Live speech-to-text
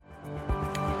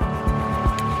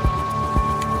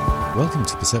Welcome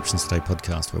to Perceptions Today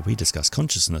podcast, where we discuss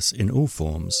consciousness in all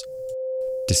forms.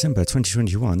 December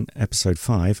 2021, Episode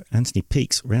 5, Anthony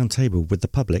Peake's Roundtable with the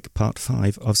Public, Part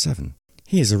 5 of 7.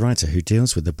 He is a writer who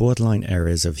deals with the borderline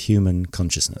areas of human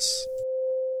consciousness.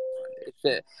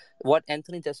 What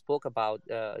Anthony just spoke about,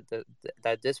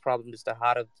 that this problem is the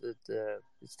heart of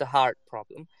it's the heart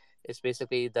problem. It's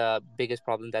basically the biggest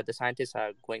problem that the scientists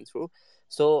are going through.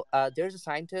 So there's a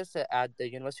scientist at the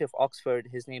University of Oxford.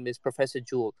 His name is Professor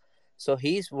Joule. So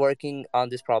he's working on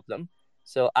this problem.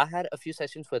 So I had a few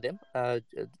sessions with him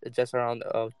just around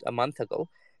a month ago,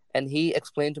 and he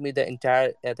explained to me the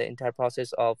entire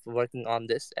process of working on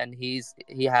this. And he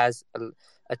has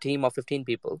a team of 15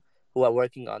 people who are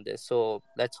working on this. So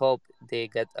let's hope they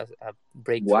get a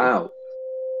breakthrough. Wow.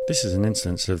 This is an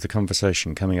instance of the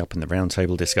conversation coming up in the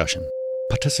roundtable discussion.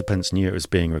 Participants knew it was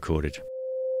being recorded.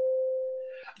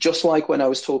 Just like when I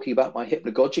was talking about my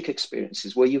hypnagogic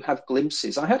experiences, where you have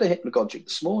glimpses. I had a hypnagogic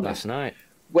this morning. Last night.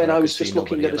 When I was just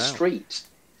looking at a street.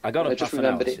 I just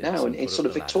remembered it now, and it's sort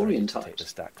of Victorian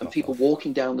times. And people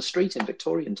walking down the street in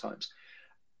Victorian times.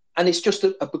 And it's just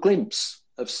a glimpse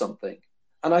of something.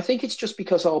 And I think it's just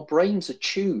because our brains are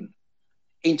tuned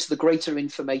into the greater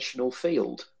informational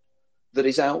field that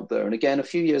is out there. And again, a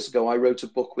few years ago, I wrote a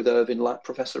book with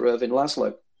Professor Irvin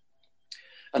Laszlo.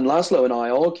 And Laszlo and I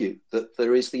argue that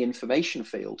there is the information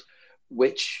field,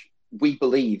 which we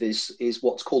believe is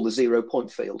what's called the 0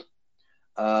 point field,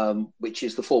 which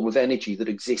is the form of energy that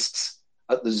exists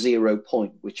at the 0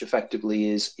 point, which effectively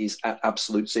is at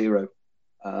absolute zero,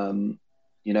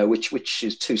 which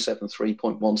is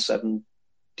 273.17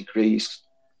 degrees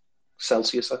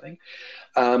Celsius, I think.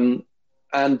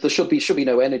 And there should be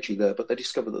no energy there, but they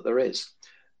discover that there is.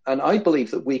 And I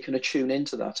believe that we can attune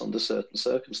into that under certain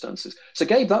circumstances. So,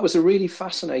 Gabe, that was a really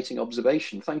fascinating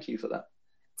observation. Thank you for that.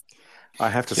 I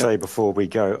have to say before we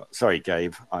go, sorry,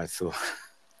 Gabe, I thought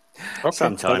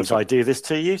sometimes I do this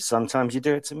to you, sometimes you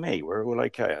do it to me. We're all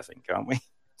okay, I think, aren't we?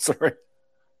 Sorry.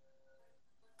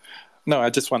 No,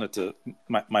 I just wanted to,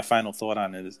 my final thought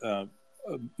on it is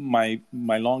my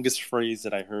longest phrase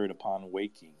that I heard upon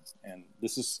waking, and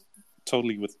this is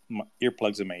totally with my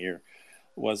earplugs in my ear,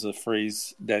 was a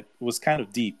phrase that was kind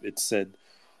of deep. It said,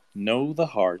 "Know the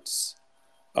hearts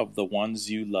of the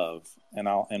ones you love." And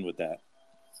I'll end with that.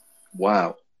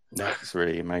 Wow. That's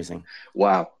really amazing.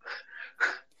 Wow.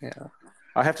 Yeah.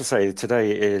 I have to say,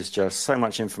 today is just so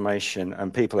much information,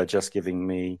 and people are just giving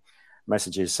me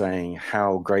messages saying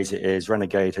how great it is.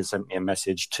 Renegade has sent me a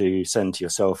message to send to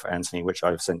yourself, Anthony, which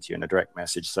I've sent to you in a direct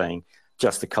message saying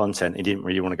just the content. He didn't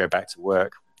really want to go back to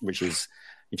work, which is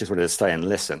he just wanted to stay and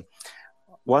listen.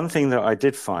 One thing that I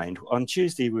did find, on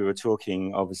Tuesday we were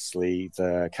talking, obviously,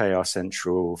 the KR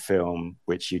Central film,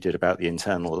 which you did about the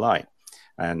internal light,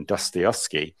 and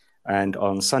Dostoevsky. And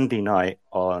on Sunday night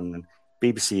on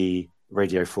BBC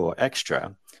Radio 4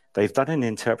 Extra, they've done an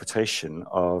interpretation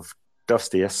of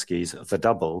Dostoevsky's The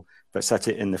Double, but set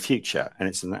it in the future. And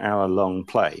it's an hour-long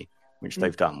play, which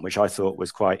they've done, which I thought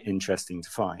was quite interesting to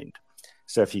find.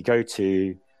 So if you go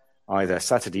to either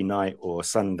Saturday night or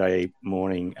Sunday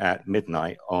morning at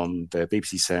midnight on the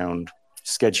BBC Sound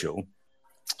schedule,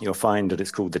 you'll find that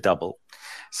it's called The Double.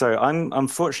 So I'm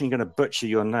unfortunately going to butcher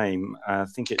your name. I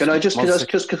think it's... Can I just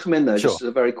come in there? Sure. Just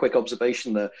a very quick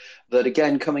observation there. That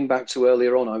again, coming back to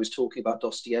earlier on, I was talking about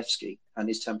Dostoevsky and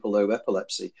his temporal lobe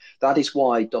epilepsy. That is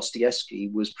why Dostoevsky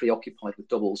was preoccupied with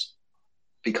doubles,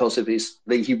 because of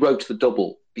he wrote The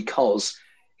Double because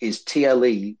his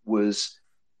TLE was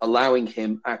allowing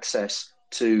him access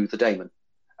to the daemon,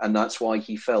 and that's why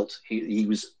he felt he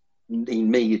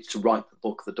needed to write the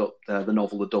book, the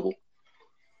novel, The Double.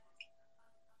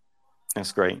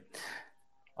 That's great.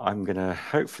 I'm going to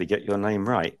hopefully get your name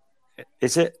right.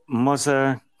 Is it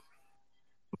Moza?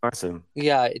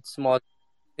 Yeah, it's Moza.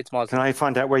 Can I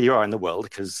find out where you are in the world?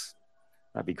 Because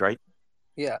that'd be great.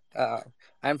 Yeah,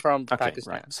 I'm from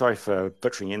Pakistan. Right. Sorry for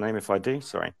butchering your name if I do.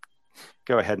 Sorry.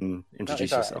 Go ahead and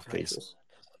introduce yourself, please.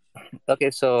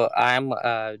 Okay, so I'm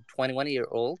a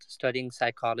 21-year-old studying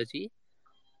psychology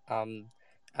from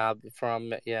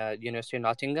University of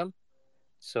Nottingham.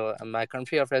 So my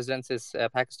country of residence is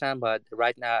Pakistan, but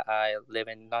right now I live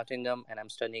in Nottingham and I'm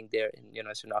studying there in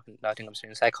University of Nottingham,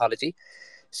 studying psychology.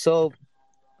 So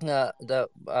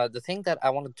the thing that I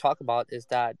want to talk about is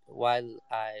that while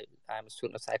I'm a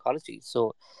student of psychology,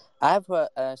 so I've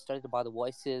studied about the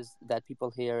voices that people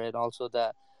hear, and also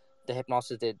the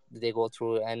hypnosis that they go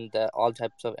through, and all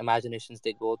types of imaginations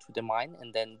they go through their mind,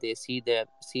 and then they see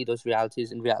those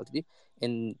realities in reality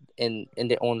in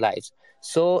their own lives.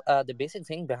 So the basic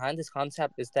thing behind this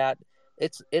concept is that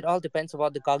it all depends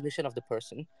about the cognition of the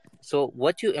person. So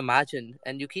what you imagine,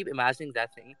 and you keep imagining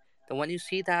that thing, And when you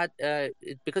see that,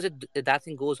 because that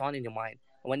thing goes on in your mind,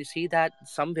 when you see that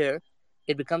somewhere,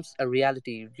 it becomes a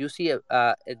reality. You see,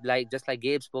 just like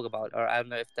Gabe spoke about, or I don't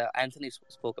know if Anthony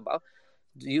spoke about,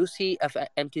 you see an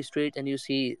empty street and you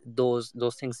see those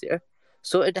things there.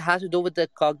 So it has to do with the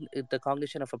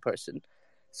cognition of a person.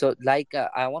 So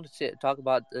I wanted to talk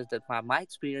about my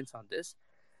experience on this.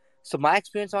 So my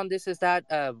experience on this is that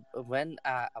when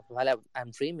while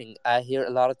I'm dreaming, I hear a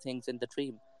lot of things in the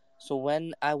dream. So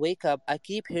when I wake up, I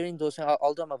keep hearing those.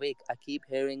 Although I'm awake, I keep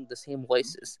hearing the same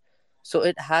voices. So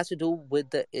it has to do with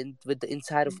with the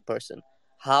inside of a person,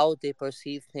 how they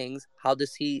perceive things, how they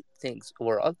see things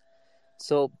overall.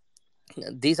 So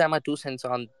these are my 2 cents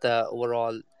on the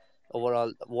overall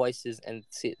voices and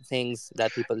things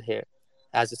that people hear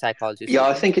as a psychology Yeah, I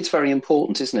student. think it's very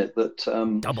important, isn't it, that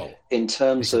in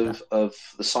terms of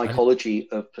the psychology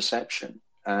of perception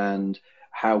and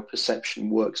how perception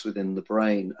works within the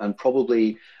brain, and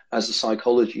probably as a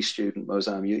psychology student,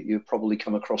 Mozam, you've probably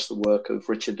come across the work of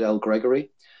Richard L.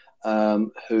 Gregory,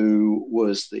 who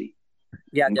was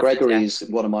and Gregory is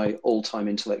one of my all-time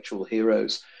intellectual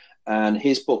heroes, and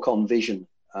his book on vision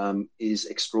is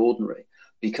extraordinary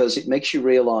because it makes you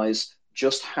realize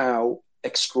just how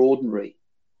extraordinary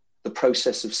the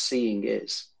process of seeing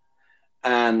is,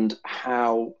 and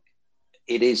how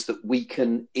it is that we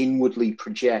can inwardly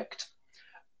project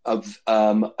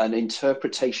an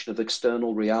interpretation of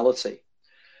external reality.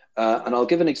 And I'll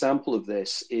give an example of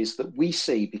this, is that we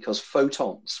see, because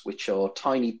photons, which are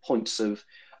tiny points of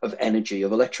energy,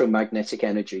 of electromagnetic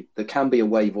energy, that can be a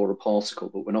wave or a particle,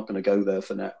 but we're not going to go there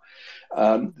for now,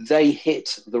 they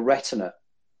hit the retina.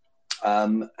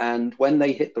 And when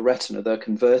they hit the retina, they're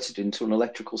converted into an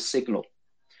electrical signal,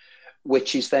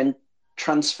 which is then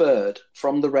transferred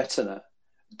from the retina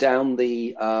down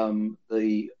the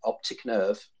optic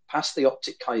nerve, past the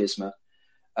optic chiasma,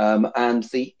 and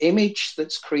the image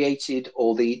that's created,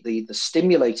 or the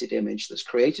stimulated image that's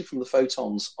created from the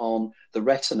photons on the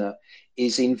retina,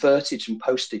 is inverted and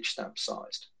postage stamp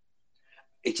sized.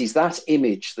 It is that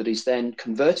image that is then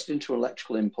converted into an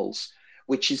electrical impulse,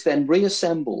 which is then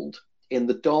reassembled in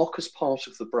the darkest part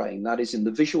of the brain, that is in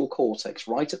the visual cortex,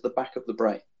 right at the back of the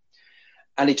brain.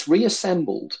 And it's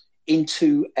reassembled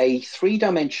into a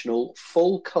 3-dimensional,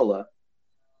 full-color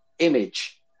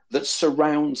image that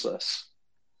surrounds us,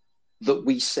 that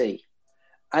we see.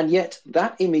 And yet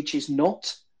that image is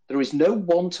not, there is no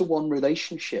one-to-one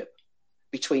relationship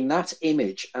between that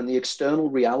image and the external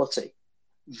reality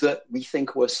that we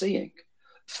think we're seeing.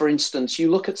 For instance,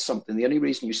 you look at something, the only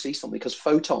reason you see something because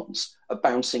photons are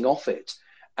bouncing off it,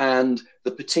 and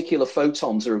the particular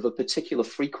photons are of a particular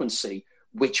frequency,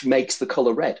 which makes the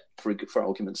color red, for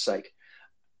argument's sake.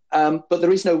 But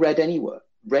there is no red anywhere.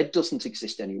 Red doesn't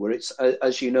exist anywhere. It's,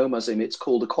 as you know, Mazim, it's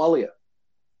called a qualia.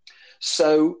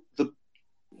 So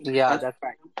that's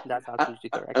right. That's absolutely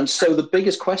correct. And so the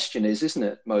biggest question is, isn't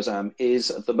it, Mozam,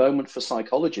 is at the moment for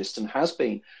psychologists, and has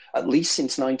been at least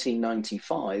since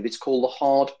 1995, it's called the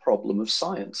hard problem of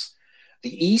science.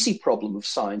 The easy problem of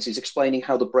science is explaining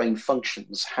how the brain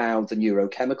functions, how the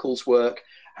neurochemicals work,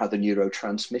 how the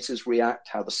neurotransmitters react,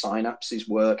 how the synapses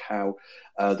work, how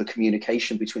the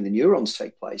communication between the neurons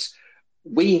take place.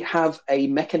 We have a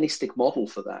mechanistic model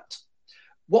for that.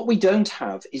 What we don't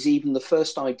have is even the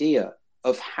first idea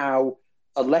of how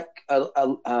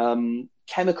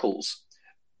chemicals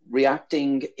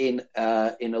reacting in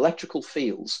electrical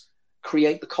fields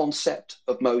create the concept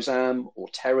of Mozam or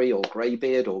Terry or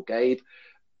Greybeard or Gabe,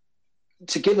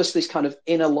 to give us this kind of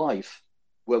inner life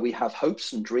where we have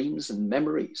hopes and dreams and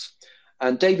memories.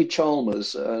 And David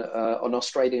Chalmers, an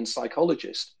Australian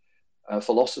psychologist,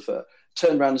 philosopher,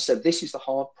 turned around and said, this is the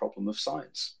hard problem of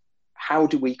science. How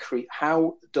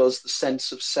does the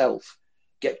sense of self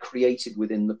get created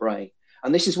within the brain?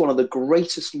 And this is one of the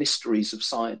greatest mysteries of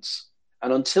science.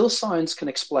 And until science can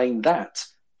explain that,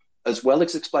 as well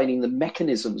as explaining the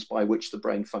mechanisms by which the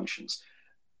brain functions,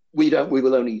 we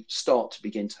will only start to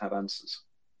begin to have answers.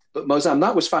 But Mozam,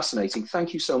 that was fascinating.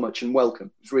 Thank you so much and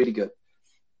welcome. It was really good.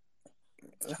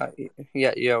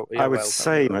 You're I would welcome.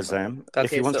 say, Mozam,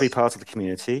 if you want to be part of the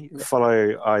community,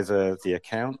 follow either the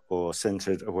account or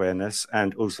Centered Awareness,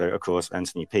 and also, of course,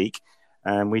 Anthony Peake.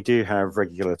 And we do have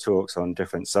regular talks on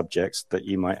different subjects that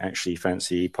you might actually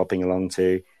fancy popping along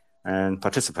to and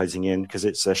participating in, because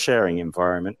it's a sharing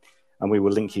environment. And we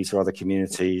will link you to other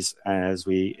communities as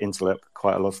we interlock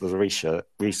quite a lot of the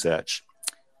research.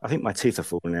 I think my teeth are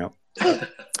falling out.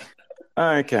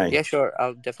 Okay. Yeah, sure.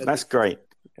 I'll definitely. That's great.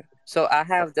 So I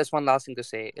have just one last thing to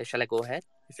say. Shall I go ahead?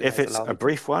 If it's a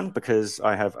brief one, because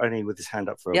I have only with his hand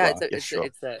up for a while. Sure.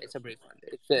 It's a brief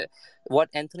one. What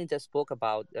Anthony just spoke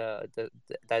about,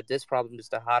 that this problem is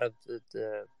the heart of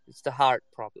it's the heart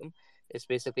problem. It's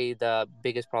basically the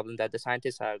biggest problem that the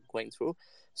scientists are going through.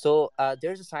 So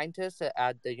there's a scientist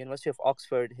at the University of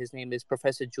Oxford. His name is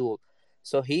Professor Joule.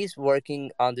 So he's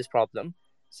working on this problem.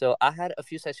 So I had a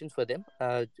few sessions with him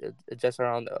just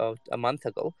around a month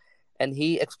ago, and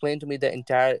he explained to me the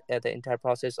entire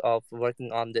process of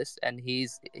working on this. And he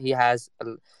has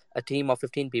a team of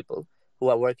 15 people who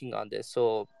are working on this.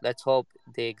 So let's hope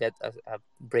they get a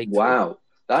breakthrough. Wow.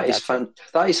 That is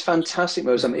fantastic,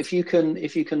 Mozam. If you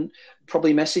can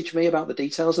probably message me about the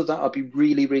details of that, I'd be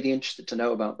really, really interested to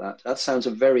know about that. That sounds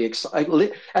a very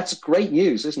exciting. That's great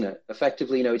news, isn't it?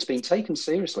 Effectively, it's been taken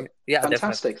seriously. Yeah,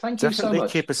 fantastic. Definitely. Thank you so much.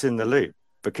 Definitely keep us in the loop,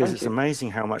 because it's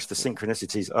amazing how much the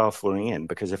synchronicities are falling in.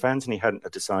 Because if Anthony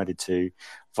hadn't decided to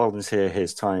volunteer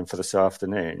his time for this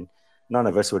afternoon, none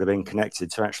of us would have been connected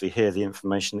to actually hear the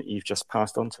information that you've just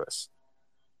passed on to us.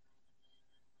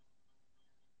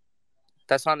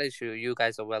 That's not an issue. You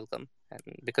guys are welcome. And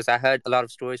because I heard a lot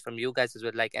of stories from you guys as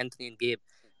well, like Anthony and Gabe,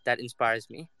 that inspires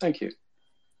me. Thank you.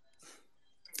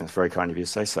 That's very kind of you to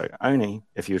say so. Oni,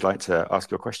 if you'd like to ask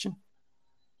your question.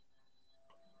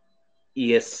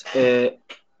 Yes.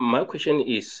 My question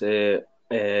is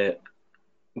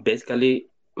basically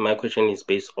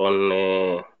based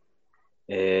on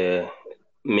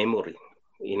memory,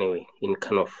 in a way, in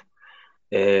kind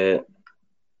of.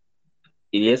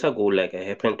 Years ago, like I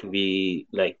happened to be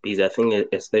busy, I think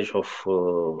a stage of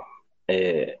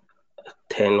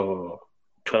 10 or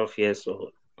 12 years or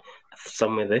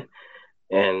somewhere there,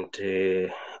 and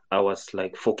I was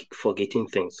forgetting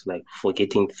things,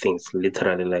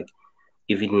 literally,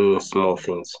 even small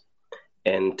things.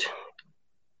 And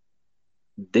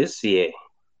this year,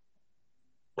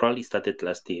 probably started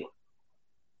last year,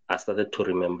 I started to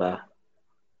remember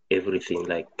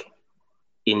everything,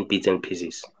 in bits and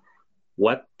pieces.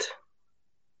 What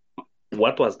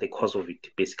was the cause of it,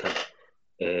 basically,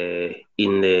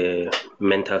 in the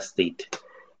mental state?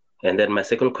 And then my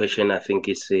second question, I think,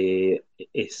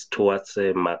 is towards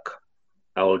Mark.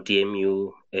 I will DM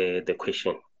you the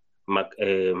question.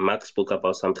 Mark spoke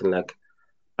about something like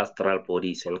astral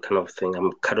bodies and kind of thing.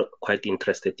 I'm quite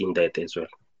interested in that as well.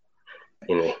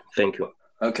 Anyway, thank you.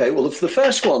 Okay, well, the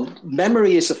first one,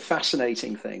 memory is a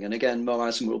fascinating thing. And again,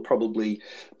 Moazam will probably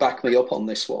back me up on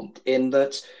this one, in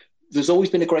that there's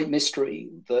always been a great mystery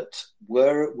that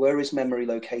where is memory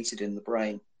located in the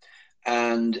brain?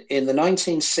 And in the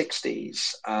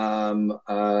 1960s,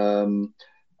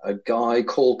 a guy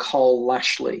called Carl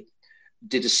Lashley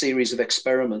did a series of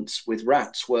experiments with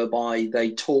rats whereby they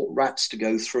taught rats to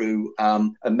go through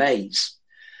a maze.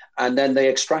 And then they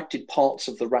extracted parts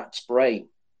of the rat's brain.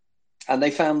 And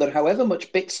they found that however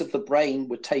much bits of the brain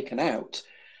were taken out,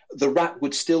 the rat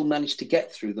would still manage to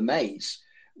get through the maze,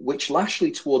 which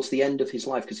Lashley, towards the end of his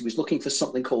life, because he was looking for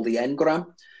something called the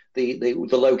engram, the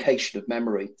location of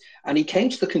memory. And he came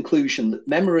to the conclusion that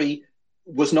memory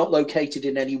was not located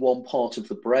in any one part of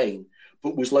the brain,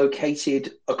 but was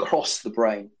located across the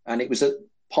brain. And it was at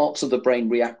parts of the brain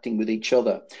reacting with each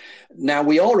other. Now,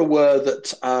 we are aware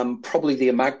that probably the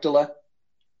amygdala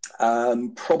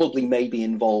probably may be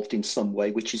involved in some way,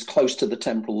 which is close to the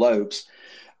temporal lobes,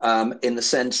 in the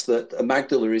sense that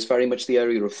amygdala is very much the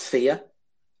area of fear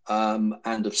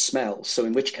and of smell. So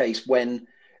in which case, when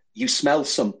you smell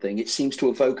something, it seems to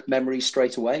evoke memory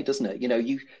straight away, doesn't it?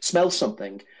 You smell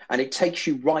something and it takes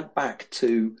you right back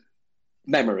to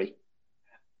memory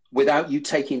without you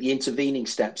taking the intervening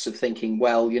steps of thinking,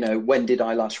 well, when did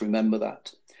I last remember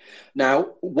that?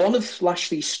 Now, one of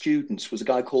Lashley's students was a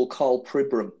guy called Carl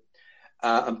Pribram.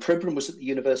 And Pribram was at the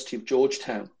University of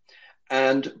Georgetown.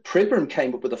 And Pribram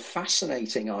came up with a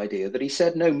fascinating idea that he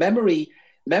said, no, memory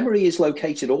is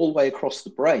located all the way across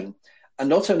the brain. And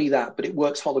not only that, but it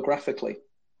works holographically.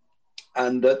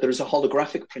 And that there is a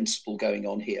holographic principle going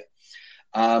on here.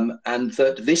 And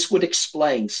that this would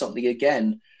explain something,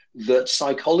 again, that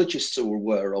psychologists are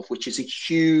aware of, which is a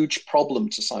huge problem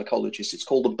to psychologists. It's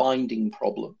called the binding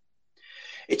problem.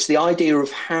 It's the idea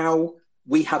of how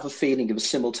we have a feeling of a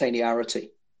simultaneity,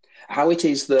 how it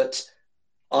is that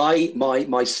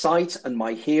my sight and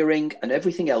my hearing and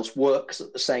everything else works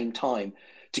at the same time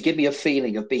to give me a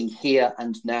feeling of being here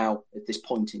and now at this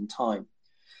point in time.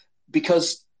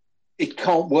 Because it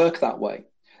can't work that way,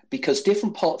 because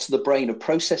different parts of the brain are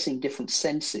processing different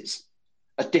senses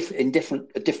in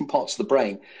different parts of the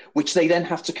brain, which they then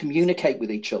have to communicate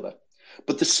with each other.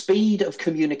 But the speed of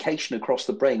communication across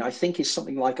the brain, I think, is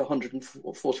something like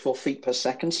 144 feet per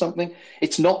second, something.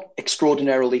 It's not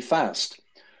extraordinarily fast.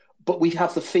 but we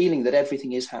have the feeling that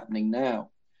everything is happening now.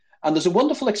 And there's a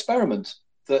wonderful experiment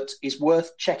that is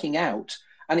worth checking out,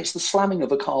 and it's the slamming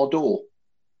of a car door.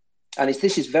 And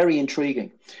this is very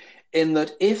intriguing, in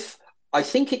that if, I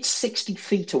think it's 60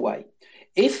 feet away,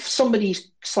 if somebody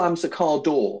slams a car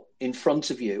door in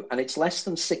front of you and it's less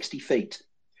than 60 feet,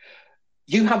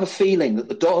 you have a feeling that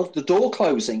the door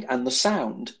closing and the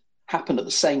sound happen at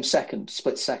the same second,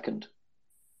 split second,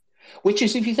 which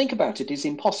is, if you think about it, is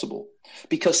impossible,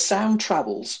 because sound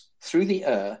travels through the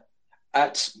air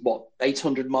at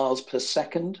 800 miles per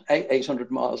second,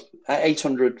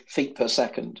 800 feet per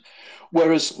second,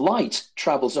 whereas light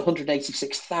travels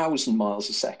 186,000 miles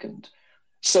a second.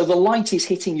 So the light is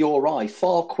hitting your eye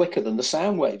far quicker than the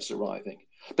sound waves arriving,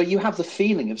 but you have the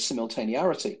feeling of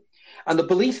simultaneity. And the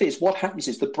belief is what happens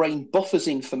is the brain buffers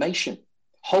information,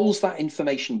 holds that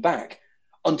information back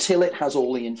until it has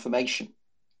all the information.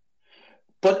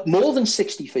 But more than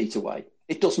 60 feet away,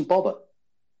 it doesn't bother.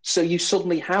 So you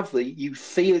suddenly have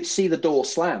see the door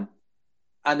slam,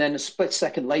 and then a split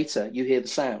second later, you hear the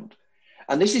sound.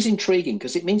 And this is intriguing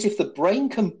because it means if the brain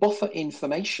can buffer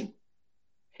information,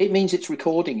 it means it's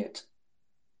recording it.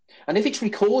 And if it's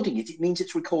recording it, it means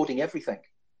it's recording everything.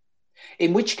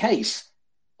 In which case,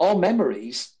 our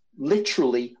memories,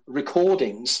 literally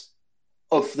recordings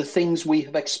of the things we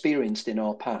have experienced in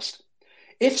our past.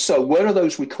 If so, where are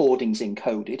those recordings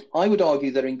encoded? I would argue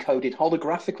they're encoded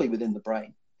holographically within the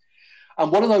brain.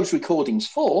 And what are those recordings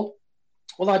for?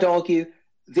 Well, I'd argue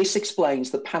this explains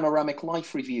the panoramic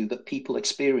life review that people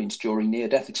experience during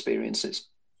near-death experiences.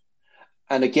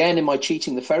 And again, in my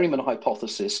cheating the ferryman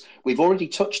hypothesis, we've already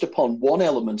touched upon one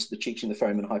element of the cheating the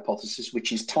ferryman hypothesis,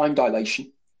 which is time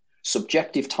dilation,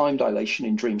 subjective time dilation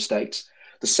in dream states.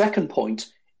 The second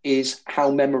point is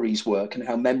how memories work and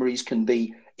how memories can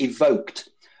be evoked.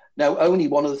 Now, only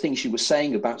one of the things you were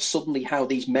saying about suddenly how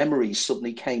these memories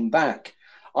suddenly came back,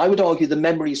 I would argue the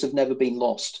memories have never been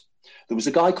lost. There was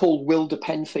a guy called Wilder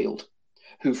Penfield,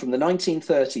 who from the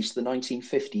 1930s to the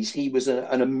 1950s, he was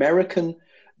an American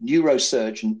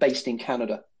neurosurgeon based in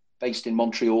Canada, based in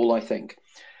Montreal, I think.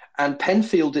 And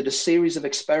Penfield did a series of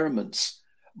experiments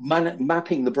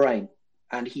mapping the brain,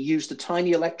 and he used a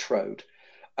tiny electrode.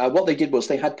 What they did was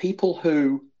they had people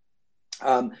who,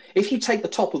 if you take the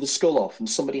top of the skull off and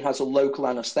somebody has a local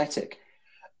anesthetic,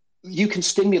 you can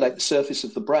stimulate the surface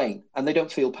of the brain and they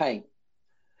don't feel pain.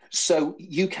 So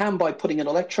you can, by putting an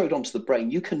electrode onto the brain,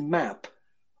 you can map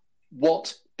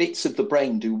what bits of the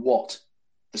brain do what,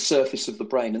 the surface of the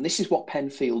brain. And this is what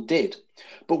Penfield did.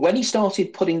 But when he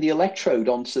started putting the electrode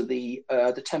onto the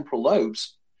temporal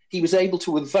lobes, he was able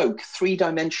to evoke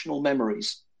three-dimensional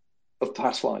memories of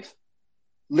past life.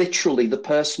 Literally, the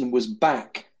person was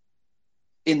back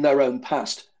in their own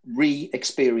past,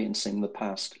 re-experiencing the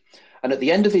past. And at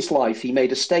the end of his life, he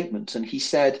made a statement, and he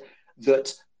said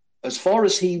that as far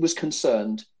as he was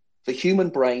concerned, the human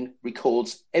brain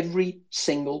records every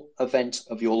single event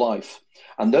of your life.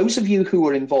 And those of you who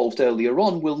were involved earlier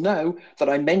on will know that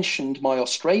I mentioned my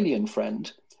Australian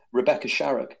friend, Rebecca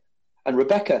Sharrock. And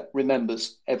Rebecca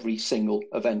remembers every single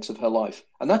event of her life.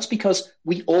 And that's because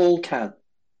we all can.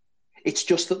 It's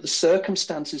just that the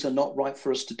circumstances are not right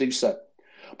for us to do so.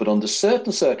 But under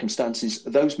certain circumstances,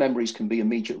 those memories can be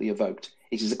immediately evoked.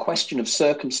 It is a question of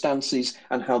circumstances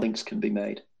and how links can be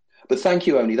made. But thank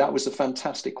you, Oni. That was a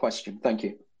fantastic question. Thank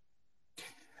you.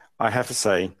 I have to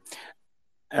say,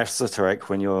 Esoteric,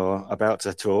 when you're about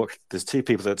to talk, there's two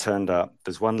people that turned up.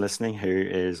 There's one listening who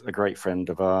is a great friend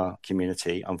of our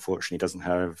community. Unfortunately, doesn't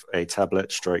have a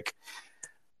tablet stroke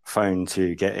phone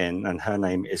to get in, and her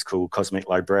name is called Cosmic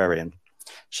Librarian.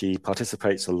 She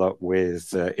participates a lot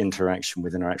with interaction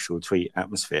within our actual tweet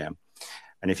atmosphere.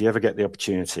 And if you ever get the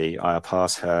opportunity, I'll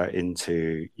pass her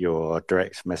into your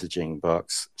direct messaging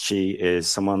box. She is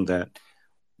someone that,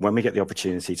 when we get the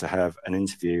opportunity to have an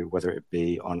interview, whether it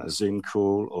be on a Zoom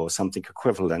call or something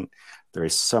equivalent, there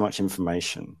is so much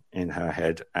information in her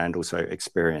head and also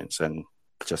experience, and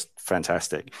just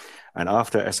fantastic. And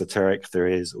after Esoteric, there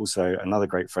is also another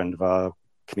great friend of our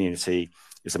community,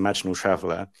 is Imaginal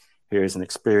Traveler, who is an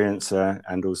experiencer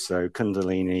and also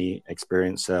Kundalini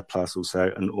experiencer, plus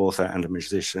also an author and a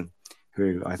musician,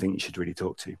 who I think you should really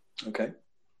talk to. Okay.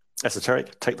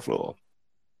 Esoteric, take the floor.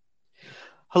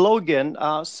 Hello again.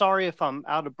 Sorry if I'm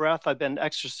out of breath. I've been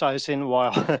exercising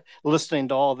while listening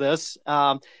to all this.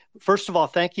 First of all,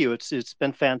 thank you. It's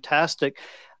been fantastic.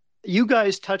 You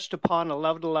guys touched upon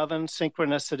 1111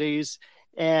 synchronicities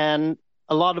and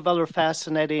a lot of other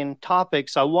fascinating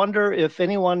topics. I wonder if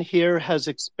anyone here has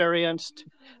experienced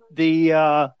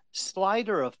the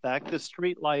slider effect, the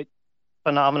streetlight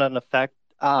phenomenon effect.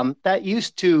 That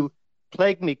used to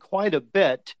plague me quite a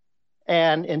bit.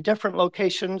 and in different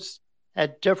locations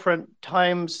at different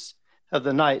times of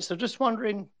the night. So just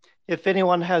wondering if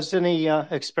anyone has any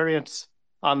experience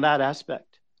on that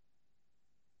aspect.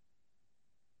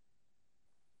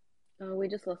 Oh, we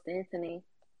just lost Anthony.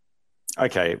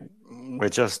 Okay, we'll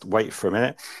just wait for a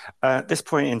minute. At this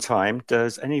point in time,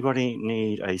 does anybody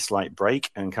need a slight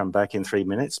break and come back in 3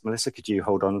 minutes? Melissa, could you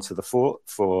hold on to the fort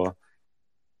for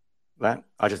that?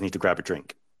 I just need to grab a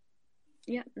drink.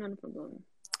 Yeah, not a problem.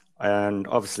 And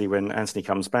obviously when Anthony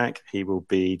comes back, he will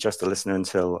be just a listener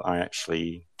until I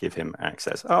actually give him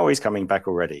access. Oh, he's coming back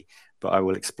already, but I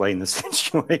will explain the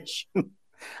situation.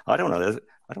 I don't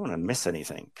want to miss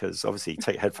anything, because obviously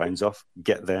take headphones off,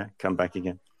 get there, come back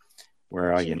again.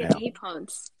 Where are you now?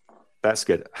 AirPods. That's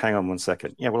good. Hang on 1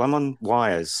 second. Yeah, well, I'm on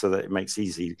wires so that it makes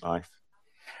easy life.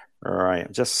 All right,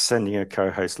 I'm just sending you a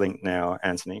co-host link now,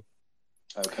 Anthony.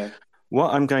 Okay.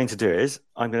 What I'm going to do is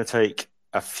I'm going to take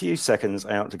a few seconds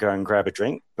out to go and grab a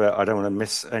drink, but I don't want to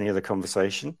miss any of the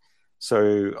conversation.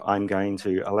 So I'm going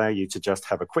to allow you to just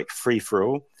have a quick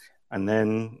free-for-all, and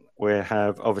then we'll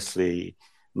have, obviously,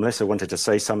 Melissa wanted to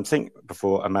say something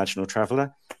before Imaginal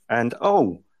Traveller. And,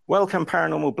 welcome,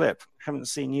 Paranormal Blip. Haven't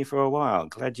seen you for a while.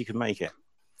 Glad you could make it.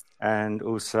 And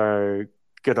also,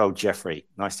 good old Jeffrey.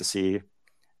 Nice to see you.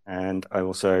 And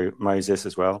also Moses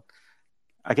as well.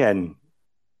 Again,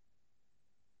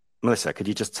 Melissa, could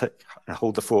you just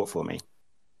hold the fort for me?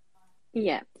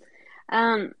 Yeah.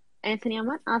 Anthony, I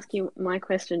might ask you my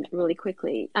question really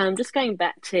quickly. Just going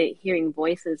back to hearing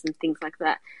voices and things like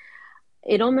that,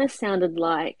 it almost sounded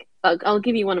like, I'll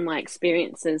give you one of my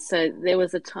experiences. So there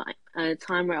was a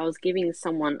time where I was giving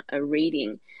someone a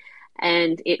reading,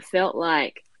 and it felt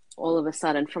like all of a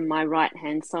sudden from my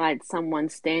right-hand side, someone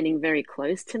standing very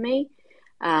close to me,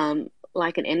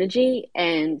 like an energy,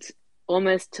 and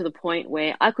almost to the point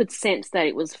where I could sense that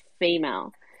it was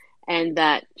female and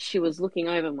that she was looking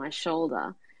over my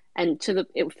shoulder. And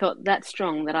it felt that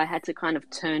strong that I had to kind of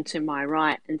turn to my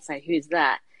right and say, "Who's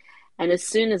that?" And as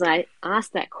soon as I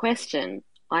asked that question,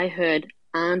 I heard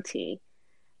auntie.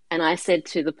 And I said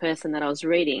to the person that I was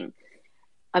reading,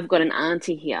 "I've got an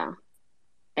auntie here."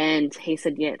 And he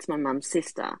said, "Yeah, it's my mum's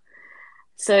sister."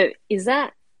 So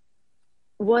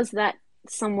was that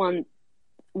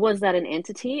an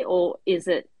entity, or was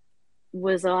that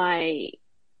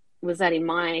in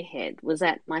my head? Was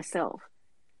that myself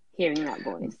hearing that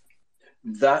voice?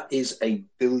 That is a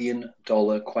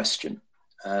billion-dollar question,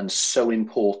 and so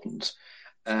important.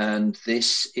 And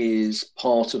this is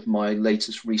part of my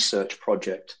latest research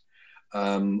project.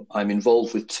 I'm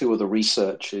involved with two other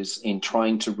researchers in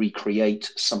trying to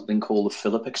recreate something called the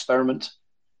Philip experiment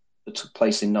that took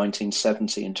place in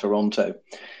 1970 in Toronto.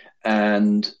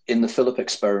 And in the Philip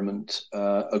experiment,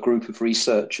 a group of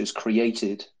researchers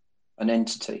created an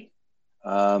entity.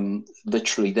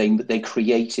 Literally, they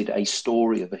created a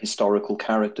story of a historical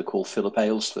character called Philip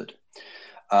Aylesford.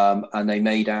 And they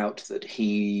made out that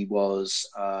he was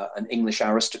an English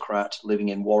aristocrat living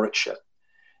in Warwickshire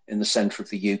in the centre of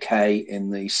the UK in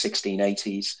the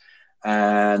 1680s.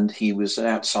 And he was an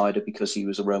outsider because he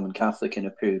was a Roman Catholic in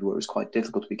a period where it was quite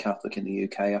difficult to be Catholic in the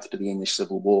UK after the English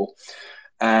Civil War.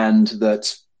 And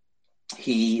that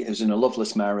he was in a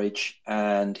loveless marriage,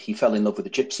 and he fell in love with a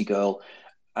gypsy girl,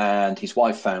 and his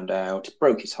wife found out,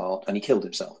 broke his heart, and he killed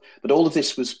himself. But all of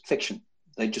this was fiction.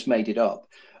 They just made it up.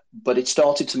 But it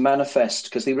started to manifest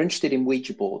because they were interested in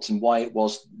Ouija boards and why it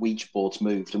was Ouija boards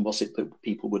moved, and was it that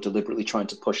people were deliberately trying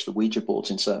to push the Ouija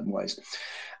boards in certain ways.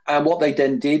 And what they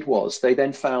then did was they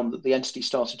then found that the entity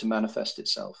started to manifest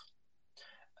itself.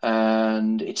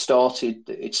 And it started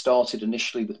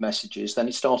initially with messages, then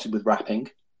it started with rapping,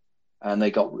 and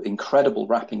they got incredible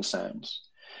rapping sounds.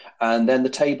 And then the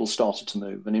table started to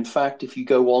move. And in fact, if you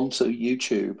go onto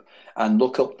YouTube and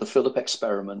look up the Philip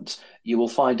experiment, you will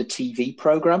find a TV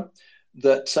program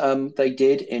that they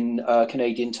did in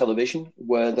Canadian television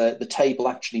where the table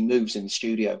actually moves in the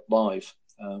studio live,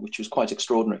 which was quite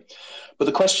extraordinary. But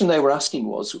the question they were asking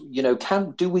was,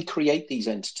 do we create these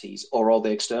entities, or are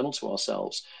they external to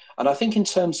ourselves? And I think in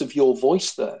terms of your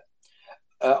voice there,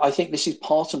 I think this is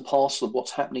part and parcel of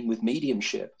what's happening with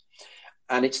mediumship.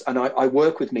 And I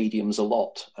work with mediums a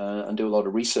lot and do a lot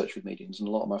of research with mediums, and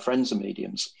a lot of my friends are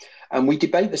mediums. And we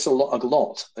debate this a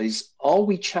lot, is, are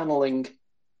we channeling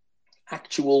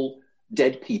actual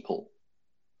dead people?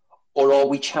 Or are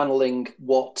we channeling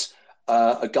what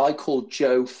a guy called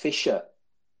Joe Fisher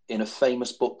in a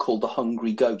famous book called The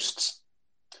Hungry Ghosts?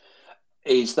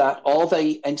 Are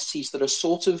they entities that are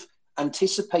sort of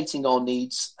anticipating our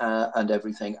needs and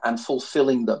everything and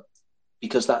fulfilling them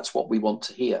because that's what we want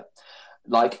to hear?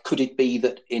 Like, could it be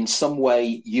that in some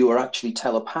way you are actually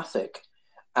telepathic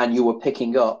and you are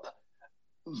picking up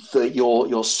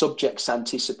your subject's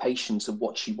anticipations of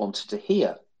what she wanted to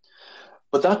hear.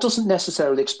 But that doesn't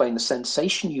necessarily explain the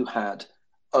sensation you had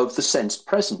of the sensed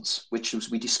presence, which was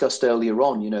we discussed earlier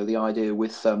on, the idea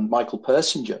with Michael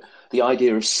Persinger, the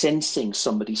idea of sensing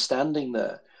somebody standing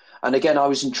there. And again, I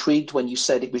was intrigued when you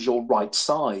said it was your right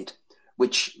side,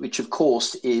 which of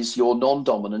course is your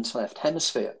non-dominant left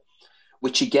hemisphere,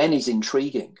 which again is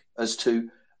intriguing as to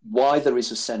why there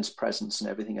is a sense presence and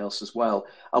everything else as well.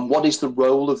 And what is the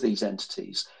role of these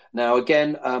entities? Now,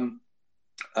 again,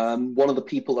 one of the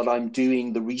people that I'm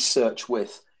doing the research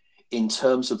with in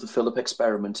terms of the Philip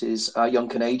experiment is a young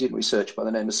Canadian researcher by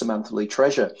the name of Samantha Lee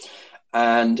Treasure.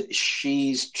 And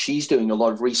she's doing a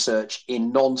lot of research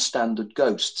in non-standard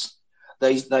ghosts.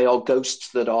 They are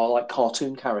ghosts that are like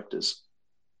cartoon characters.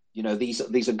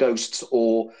 These are ghosts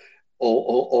or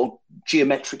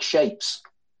geometric shapes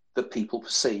that people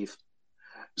perceive.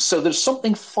 So there's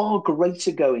something far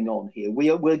greater going on here.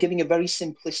 We're giving a very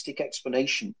simplistic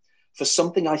explanation for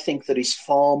something I think that is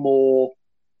far more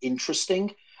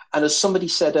interesting. And as somebody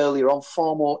said earlier on,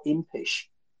 far more impish.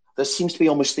 There seems to be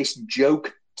almost this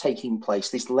joke taking place,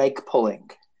 this leg pulling,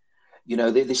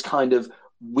 this kind of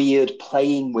weird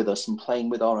playing with us and playing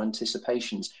with our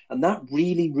anticipations. And that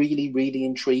really, really, really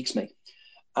intrigues me.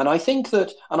 And I think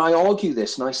that, and I argue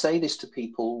this, and I say this to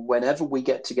people whenever we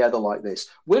get together like this,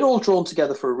 we're all drawn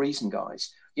together for a reason,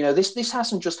 guys. This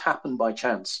hasn't just happened by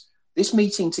chance. This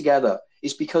meeting together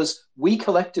is because we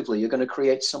collectively are going to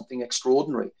create something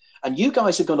extraordinary. And you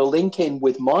guys are going to link in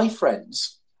with my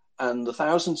friends and the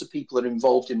thousands of people that are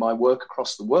involved in my work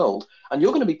across the world, and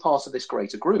you're going to be part of this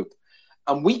greater group.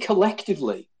 And we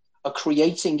collectively are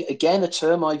creating, again, a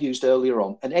term I used earlier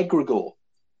on, an egregore.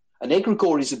 An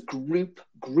egregore is a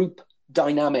group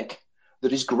dynamic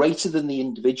that is greater than the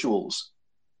individuals.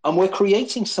 And we're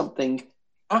creating something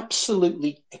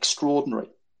absolutely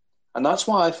extraordinary. And that's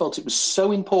why I felt it was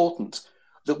so important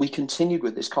that we continued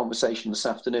with this conversation this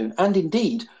afternoon. And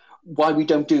indeed, why we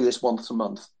don't do this once a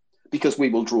month, because we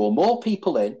will draw more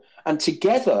people in, and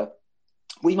together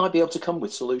we might be able to come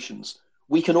with solutions.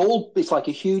 We can all, it's like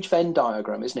a huge Venn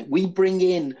diagram, isn't it? We bring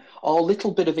in our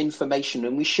little bit of information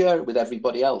and we share it with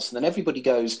everybody else. And then everybody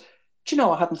goes, do you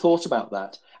know, I hadn't thought about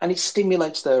that. And it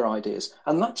stimulates their ideas.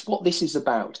 And that's what this is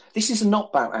about. This is not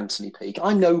about Anthony Peake.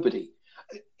 I'm nobody.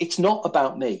 It's not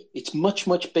about me. It's much,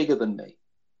 much bigger than me.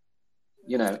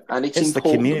 And it's the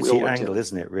community angle,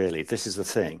 isn't it, really? This is the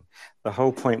thing. The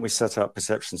whole point we set up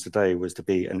Perceptions today was to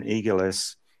be an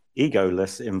egoless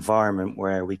environment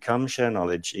where we come share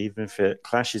knowledge, even if it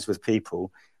clashes with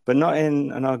people, but not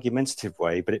in an argumentative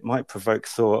way, but it might provoke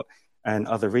thought and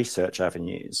other research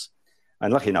avenues.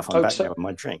 And lucky enough, I'm back now with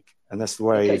my drink. And that's the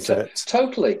way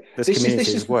totally. This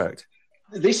community has worked.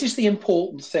 This is the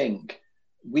important thing.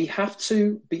 We have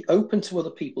to be open to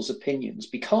other people's opinions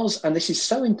because, and this is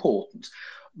so important,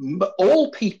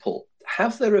 all people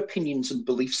have their opinions and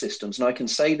belief systems. And I can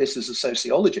say this as a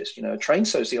sociologist, a trained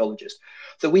sociologist,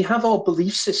 that we have our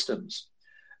belief systems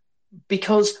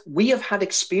because we have had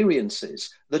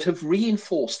experiences that have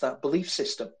reinforced that belief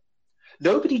system.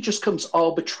 Nobody just comes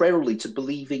arbitrarily to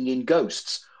believing in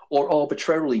ghosts or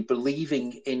arbitrarily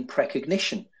believing in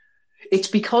precognition. It's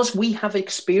because we have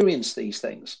experienced these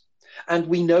things and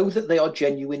we know that they are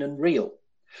genuine and real.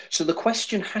 So the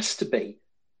question has to be,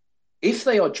 if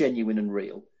they are genuine and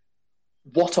real,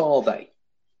 what are they?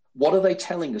 What are they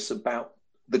telling us about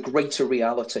the greater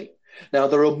reality? Now,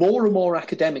 there are more and more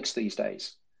academics these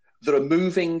days that are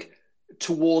moving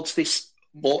towards this.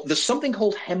 There's something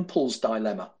called Hempel's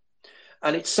dilemma.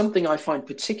 And it's something I find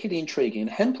particularly intriguing.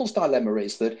 Hempel's dilemma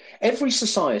is that every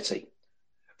society,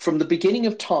 from the beginning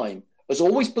of time, has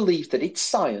always believed that its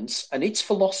science and its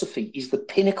philosophy is the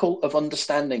pinnacle of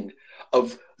understanding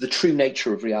of the true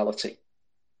nature of reality.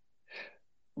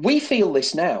 We feel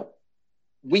this now.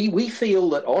 We feel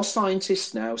that our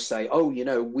scientists now say, oh,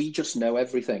 we just know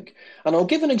everything. And I'll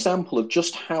give an example of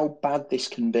just how bad this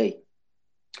can be.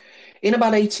 In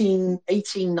about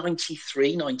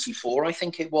 1893, 94, I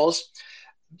think it was,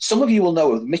 some of you will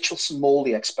know of the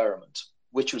Michelson-Morley experiment,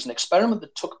 which was an experiment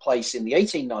that took place in the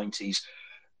 1890s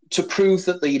to prove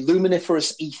that the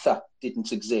luminiferous ether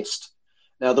didn't exist.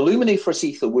 Now, the luminiferous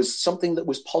ether was something that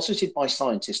was posited by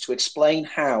scientists to explain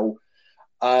how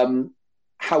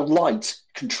light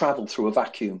can travel through a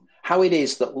vacuum, how it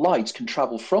is that light can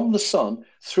travel from the sun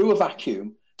through a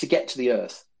vacuum to get to the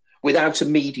earth without a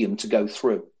medium to go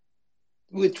through,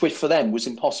 which for them was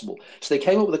impossible. So they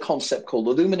came up with a concept called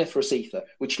the luminiferous ether,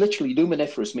 which literally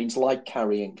luminiferous means light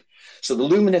carrying. So the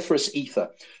luminiferous ether.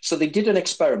 So they did an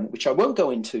experiment, which I won't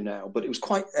go into now, but it was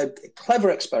quite a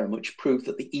clever experiment which proved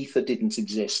that the ether didn't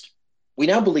exist. We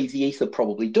now believe the ether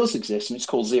probably does exist, and it's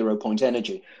called zero-point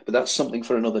energy, but that's something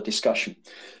for another discussion.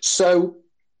 So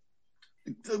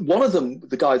one of them,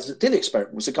 the guys that did the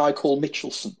experiment, was a guy called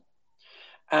Michelson.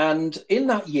 And in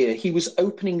that year, he was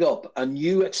opening up a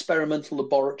new experimental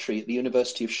laboratory at the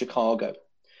University of Chicago.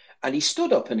 And he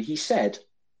stood up and he said,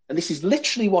 and this is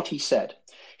literally what he said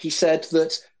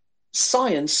that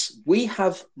science, we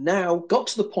have now got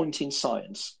to the point in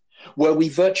science where we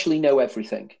virtually know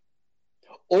everything.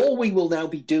 All we will now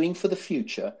be doing for the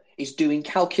future is doing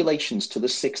calculations to the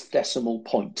 6th decimal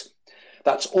point.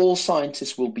 That's all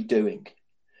scientists will be doing.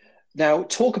 Now,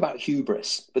 talk about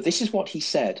hubris, but this is what he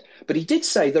said. But he did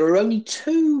say there are only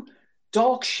 2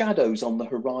 dark shadows on the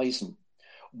horizon.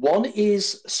 One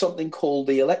is something called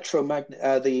the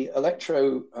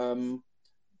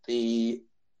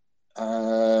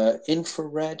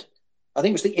infrared. I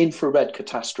think it was the infrared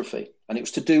catastrophe, and it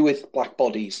was to do with black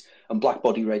bodies and black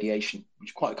body radiation, which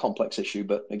is quite a complex issue.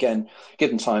 But again,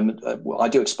 given time, I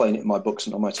do explain it in my books,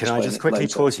 and I might explain it later. Can I just quickly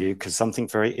pause you, because something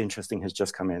very interesting has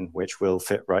just come in, which will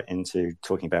fit right into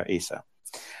talking about ether.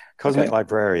 Cosmic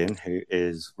Librarian, who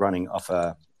is running off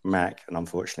a Mac and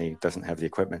unfortunately doesn't have the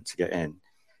equipment to get in,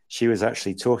 she was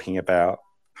actually talking about,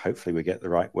 hopefully we get the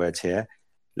right words here,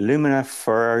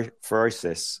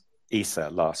 luminiferous ether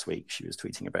last week. She was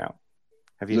tweeting about.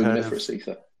 Have you heard of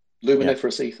ether?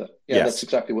 Luminiferous ether. Yeah, yes. That's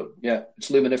exactly what. Yeah, it's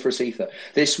luminiferous ether.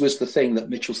 This was the thing that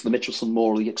the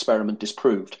Michelson-Morley experiment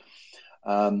disproved,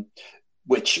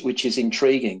 which is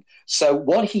intriguing. So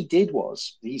what he did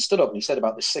was he stood up and he said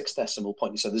about the 6th decimal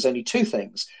point. He said there's only 2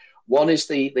 things. One is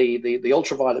the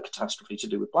ultraviolet catastrophe to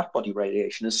do with black body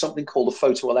radiation. There's something called a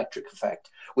photoelectric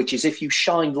effect, which is if you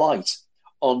shine light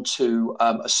onto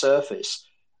a surface,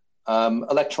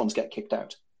 electrons get kicked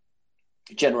out.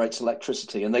 It generates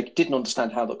electricity, and they didn't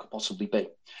understand how that could possibly be.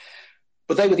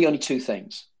 But they were the only 2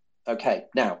 things. Okay,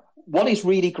 now, what is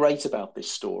really great about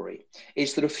this story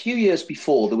is that a few years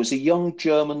before, there was a young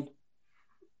German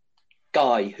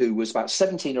guy who was about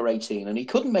 17 or 18, and he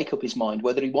couldn't make up his mind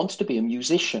whether he wanted to be a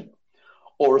musician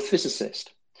or a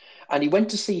physicist. And he went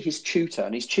to see his tutor,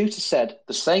 and his tutor said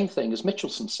the same thing as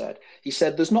Michelson said. He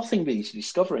said, there's nothing really to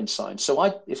discover in science.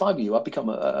 So if I were you, I'd become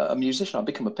a musician. I'd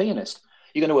become a pianist.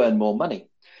 You're going to earn more money.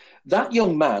 That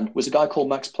young man was a guy called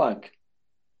Max Planck,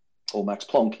 or Max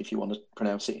Planck, if you want to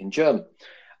pronounce it in German.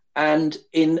 And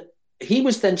he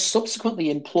was then subsequently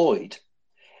employed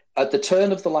at the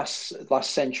turn of the last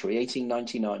century,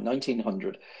 1899,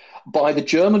 1900, by the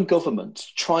German government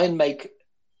to try and make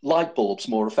light bulbs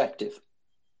more effective.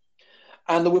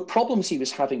 And there were problems he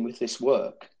was having with this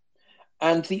work.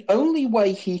 And the only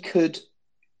way he could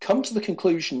come to the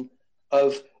conclusion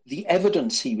of the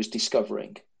evidence he was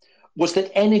discovering was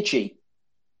that energy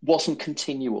wasn't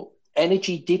continual.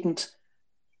 Energy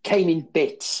came in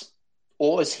bits,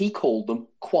 or as he called them,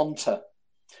 quanta.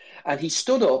 And he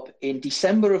stood up in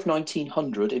December of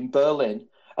 1900 in Berlin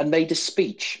and made a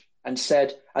speech and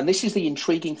said, and this is the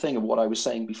intriguing thing of what I was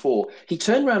saying before, he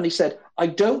turned around and he said, I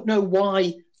don't know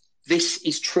why this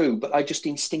is true, but I just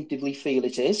instinctively feel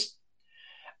it is.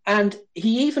 And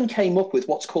he even came up with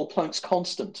what's called Planck's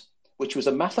constant, which was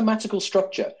a mathematical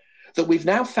structure that we've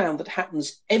now found that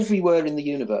happens everywhere in the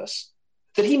universe,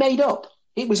 that he made up.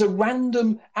 It was a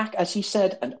random act, as he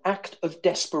said, an act of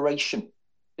desperation.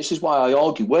 This is why I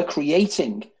argue we're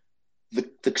creating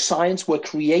the science, we're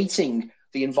creating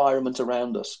the environment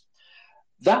around us.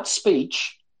 That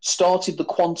speech started the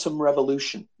quantum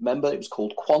revolution. Remember, it was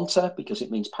called quanta because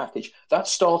it means package. That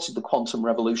started the quantum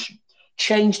revolution,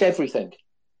 changed everything.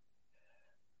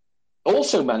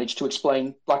 Also managed to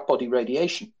explain black body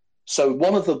radiation. So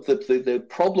one of the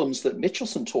problems that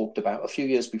Michelson talked about a few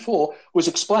years before was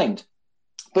explained.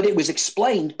 But it was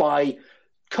explained by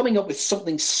coming up with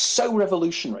something so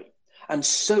revolutionary and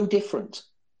so different.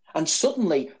 And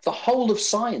suddenly the whole of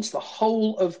science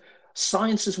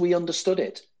as we understood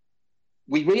it,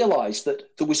 we realized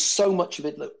that there was so much of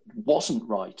it that wasn't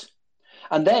right.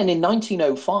 And then in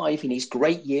 1905, in his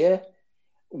great year,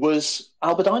 was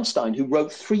Albert Einstein, who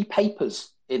wrote 3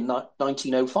 papers in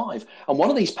 1905. And one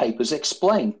of these papers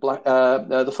explained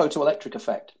the photoelectric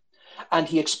effect. And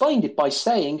he explained it by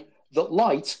saying that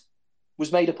light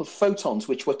was made up of photons,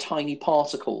 which were tiny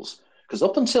particles. Because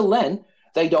up until then,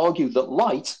 they'd argued that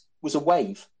light was a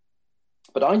wave.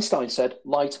 But Einstein said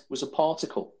light was a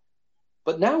particle.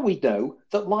 But now we know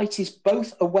that light is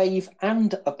both a wave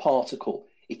and a particle.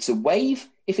 It's a wave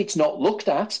if it's not looked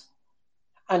at,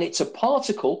 and it's a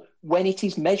particle when it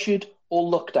is measured or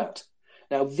looked at.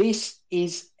 Now, this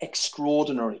is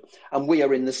extraordinary. And we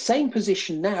are in the same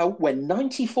position now when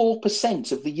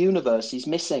 94% of the universe is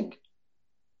missing.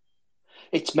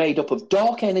 It's made up of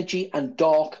dark energy and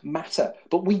dark matter,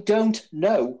 but we don't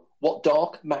know what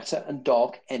dark matter and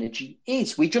dark energy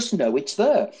is. We just know it's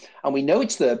there. And we know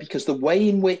it's there because the way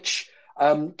in which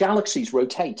galaxies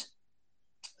rotate.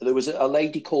 There was a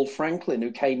lady called Franklin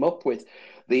who came up with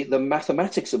the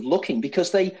mathematics of looking,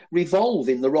 because they revolve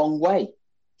in the wrong way.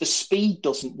 The speed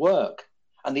doesn't work.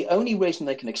 And the only reason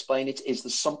they can explain it is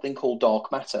there's something called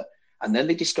dark matter. And then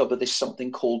they discover there's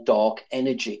something called dark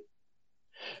energy.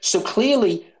 So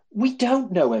clearly, we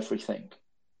don't know everything.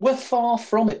 We're far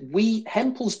from it.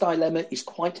 Hempel's dilemma is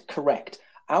quite correct.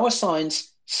 Our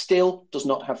science still does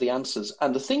not have the answers.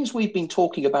 And the things we've been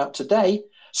talking about today,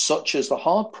 such as the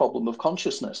hard problem of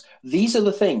consciousness, these are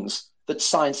the things that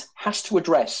science has to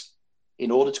address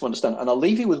in order to understand. And I'll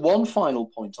leave you with one final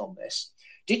point on this.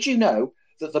 Did you know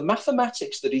that the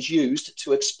mathematics that is used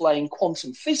to explain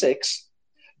quantum physics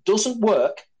doesn't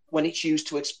work when it's used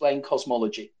to explain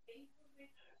cosmology?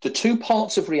 The two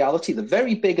parts of reality, the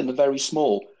very big and the very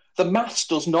small, the maths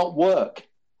does not work.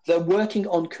 They're working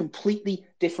on completely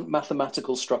different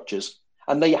mathematical structures,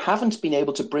 and they haven't been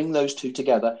able to bring those two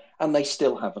together, and they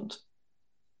still haven't.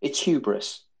 It's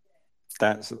hubris.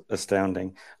 That's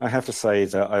astounding. I have to say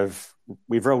that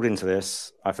we've rolled into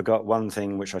this. I forgot one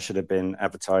thing which I should have been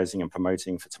advertising and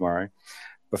promoting for tomorrow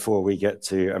before we get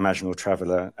to Imaginal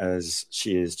Traveller, as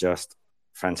she is just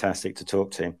fantastic to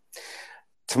talk to.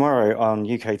 Tomorrow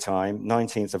on UK time,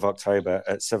 19th of October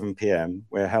at 7 p.m,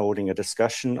 we're holding a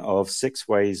discussion of 6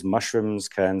 ways mushrooms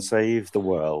can save the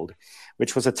world,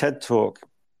 which was a TED Talk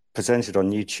presented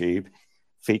on YouTube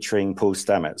featuring Paul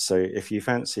Stamets. So if you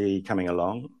fancy coming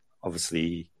along,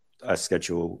 obviously a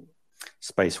schedule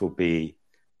space will be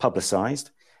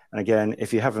publicized. And again,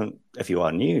 if you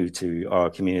are new to our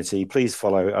community, please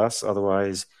follow us.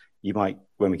 Otherwise, you might,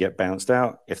 when we get bounced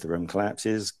out, if the room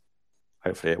collapses,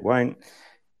 hopefully it won't,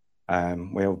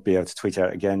 we'll be able to tweet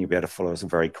out again. You'll be able to follow us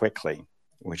very quickly,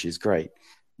 which is great.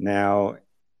 Now,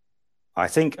 I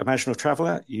think, Imaginal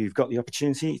Traveller, you've got the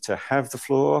opportunity to have the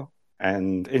floor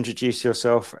and introduce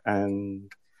yourself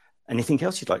and anything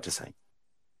else you'd like to say.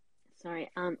 Sorry,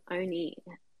 I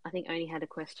think Oni had a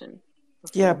question.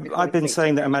 Yeah, I've been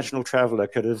saying that Imaginal Traveller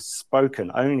could have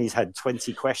spoken. Oni's had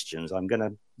 20 questions. I'm going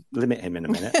to limit him in a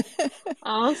minute.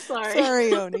 Oh, sorry.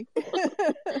 Sorry, Oni.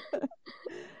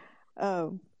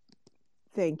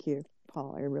 Thank you,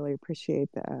 Paul. I really appreciate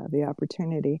the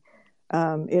opportunity.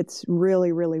 It's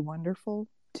really, really wonderful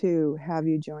to have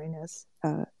you join us,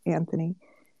 Anthony.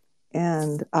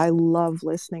 And I love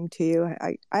listening to you.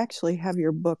 I actually have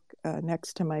your book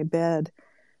next to my bed,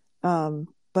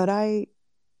 but I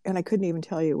couldn't even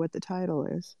tell you what the title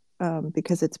is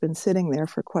because it's been sitting there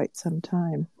for quite some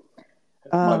time.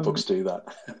 My books do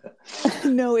that.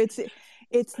 No, it's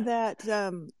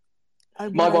that.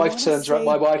 My wife turns around.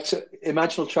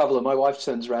 Imaginal Traveller. My wife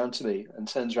turns around to me and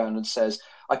says,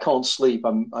 "I can't sleep.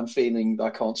 I'm feeling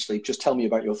I can't sleep. Just tell me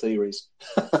about your theories."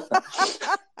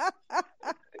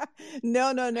 No,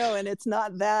 and it's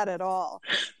not that at all.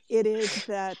 It is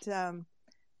that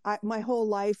my whole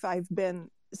life I've been.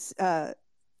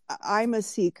 I'm a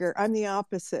seeker. I'm the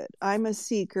opposite. I'm a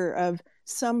seeker of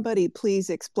somebody. Please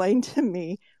explain to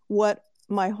me what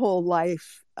my whole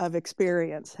life of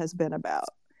experience has been about.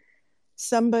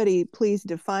 Somebody please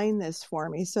define this for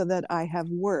me so that I have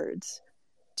words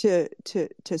to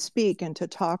speak and to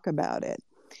talk about it.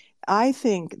 I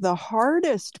think the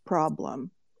hardest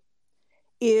problem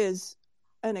is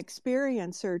an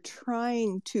experiencer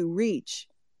trying to reach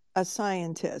a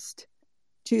scientist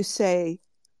to say,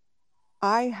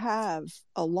 I have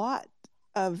a lot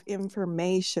of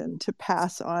information to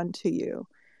pass on to you,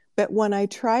 but when I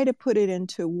try to put it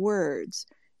into words,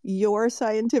 your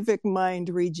scientific mind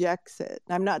rejects it.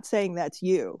 I'm not saying that's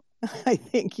you. I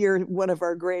think you're one of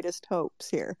our greatest hopes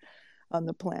here on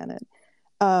the planet.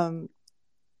 And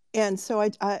so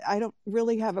I don't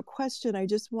really have a question. I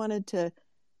just wanted to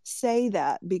say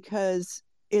that because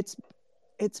it's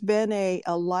been a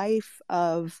life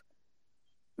of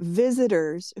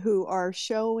visitors who are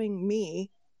showing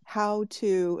me how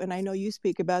to, and I know you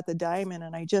speak about the diamond,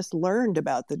 and I just learned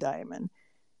about the diamond,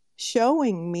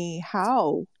 showing me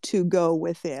how to go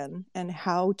within and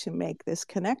how to make this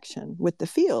connection with the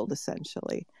field,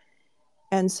 essentially.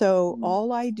 And so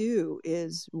all I do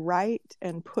is write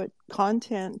and put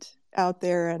content out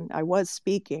there. And I was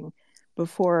speaking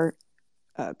before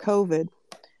COVID.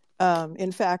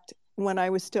 In fact, when I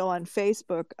was still on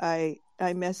Facebook, I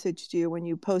messaged you when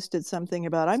you posted something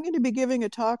about, I'm going to be giving a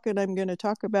talk and I'm going to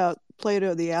talk about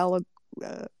Plato's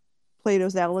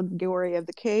allegory of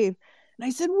the cave. And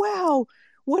I said, wow,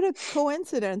 what a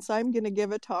coincidence. I'm going to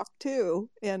give a talk too.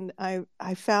 And I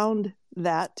found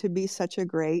that to be such a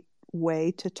great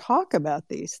way to talk about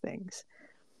these things.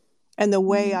 And the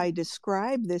way I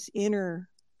describe this inner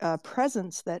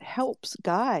presence that helps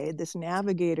guide, this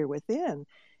navigator within,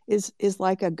 is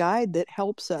like a guide that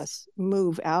helps us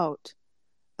move out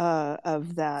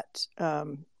of that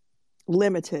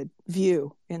limited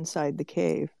view inside the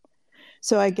cave.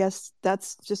 So I guess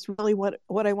that's just really what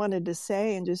I wanted to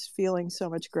say, and just feeling so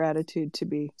much gratitude to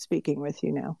be speaking with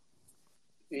you now.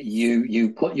 You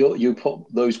put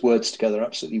those words together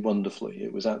absolutely wonderfully.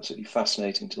 It was absolutely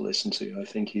fascinating to listen to. I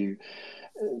think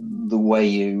the way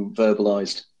you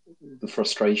verbalized the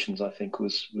frustrations, I think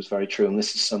was very true. And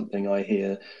this is something I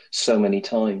hear so many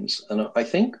times. And I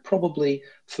think probably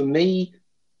for me,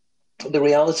 the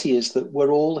reality is that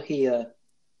we're all here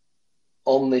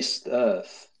on this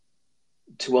earth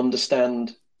to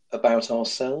understand about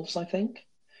ourselves, I think.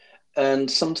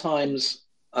 And sometimes,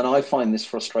 and I find this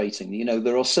frustrating,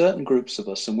 there are certain groups of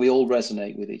us and we all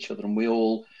resonate with each other and we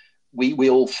all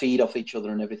feed off each other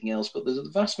and everything else. But there's a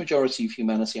vast majority of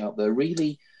humanity out there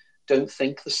really don't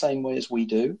think the same way as we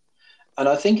do. And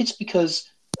I think it's because,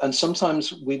 and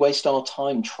sometimes we waste our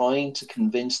time trying to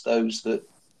convince those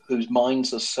whose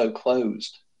minds are so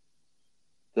closed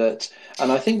and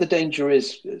I think the danger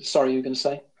is, sorry, you were going to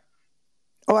say?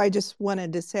 Oh, I just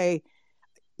wanted to say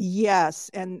yes,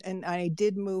 and I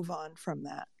did move on from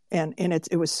that, and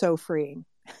it was so freeing.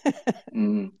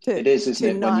 It is,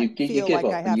 isn't it? When you give like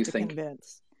up I have and you to think,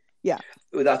 convince. Yeah,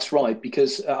 that's right.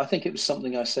 Because I think it was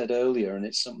something I said earlier, and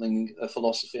it's a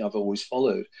philosophy I've always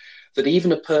followed, that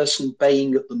even a person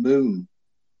baying at the moon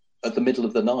at the middle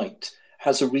of the night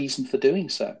has a reason for doing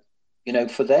so.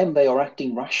 For them, they are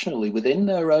acting rationally within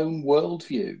their own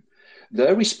worldview.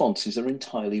 Their responses are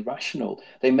entirely rational.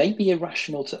 They may be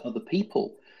irrational to other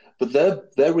people, but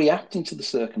they're reacting to the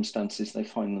circumstances they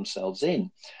find themselves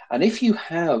in. And if you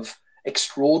have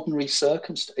extraordinary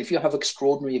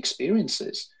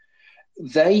experiences,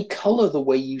 they color the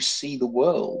way you see the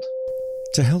world.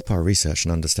 To help our research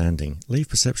and understanding, leave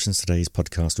Perceptions Today's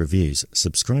podcast reviews,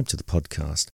 subscribe to the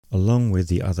podcast, along with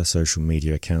the other social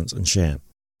media accounts, and share.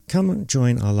 Come and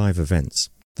join our live events.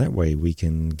 That way we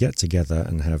can get together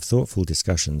and have thoughtful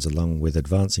discussions along with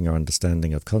advancing our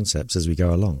understanding of concepts as we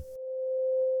go along.